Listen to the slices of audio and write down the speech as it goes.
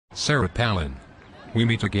Sarah Palin. We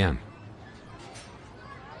meet again.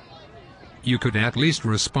 You could at least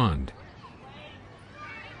respond.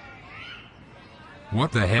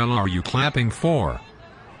 What the hell are you clapping for?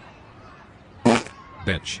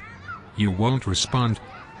 Bitch. You won't respond,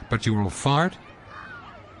 but you will fart?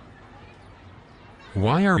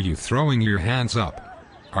 Why are you throwing your hands up?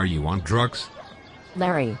 Are you on drugs?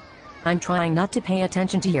 Larry, I'm trying not to pay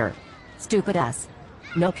attention to your stupid ass.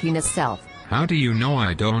 No penis self. How do you know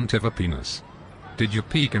I don't have a penis? Did you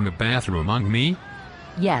peek in the bathroom on me?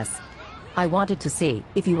 Yes. I wanted to see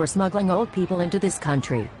if you were smuggling old people into this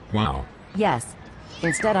country. Wow. Yes.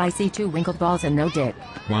 Instead I see 2 wrinkled balls and no dick.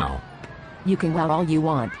 Wow. You can wow all you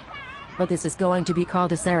want. But this is going to be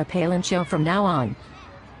called a Sarah Palin show from now on.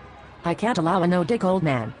 I can't allow a no-dick old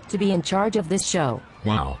man to be in charge of this show.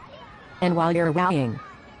 Wow. And while you're wowing,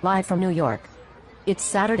 live from New York, it's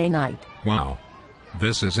Saturday night. Wow.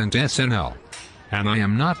 This isn't SNL. And I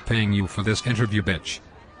am not paying you for this interview, bitch.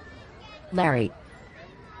 Larry.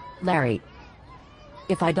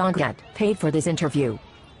 If I don't get paid for this interview,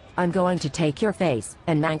 I'm going to take your face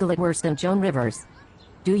and mangle it worse than Joan Rivers.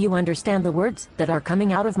 Do you understand the words that are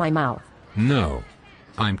coming out of my mouth? No.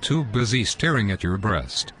 I'm too busy staring at your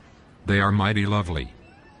breast. They are mighty lovely.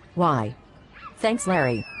 Why? Thanks,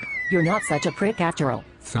 Larry. You're not such a prick after all.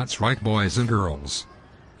 That's right, boys and girls.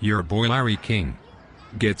 Your boy Larry King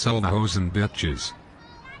gets all the hoes and bitches.